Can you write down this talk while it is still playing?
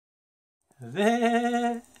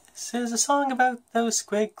This is a song about those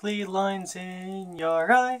squiggly lines in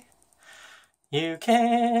your eye. You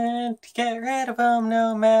can't get rid of them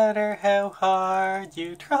no matter how hard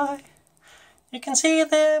you try. You can see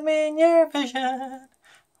them in your vision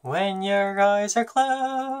when your eyes are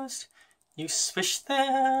closed. You swish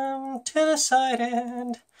them to the side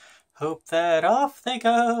and hope that off they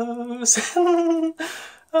goes.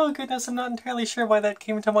 Oh goodness, I'm not entirely sure why that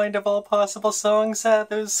came to mind of all possible songs.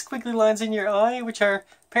 Those squiggly lines in your eye, which are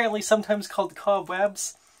apparently sometimes called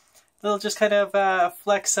cobwebs. Little just kind of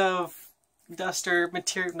flecks of dust or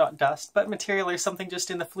material, not dust, but material or something just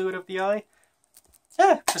in the fluid of the eye.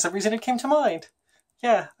 Yeah, for some reason it came to mind.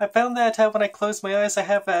 Yeah, I found that when I close my eyes I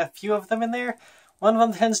have a few of them in there. One of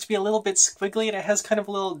them tends to be a little bit squiggly and it has kind of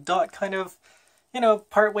a little dot kind of, you know,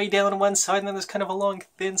 part way down on one side and then there's kind of a long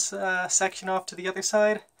thin section off to the other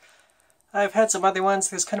side. I've had some other ones,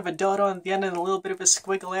 there's kind of a dot on the end and a little bit of a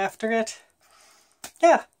squiggle after it.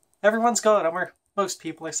 Yeah, everyone's got them, or most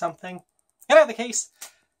people or something. In either case,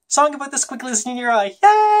 song about the squigglies in your eye.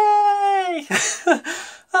 Yay!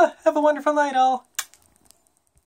 Have a wonderful night all.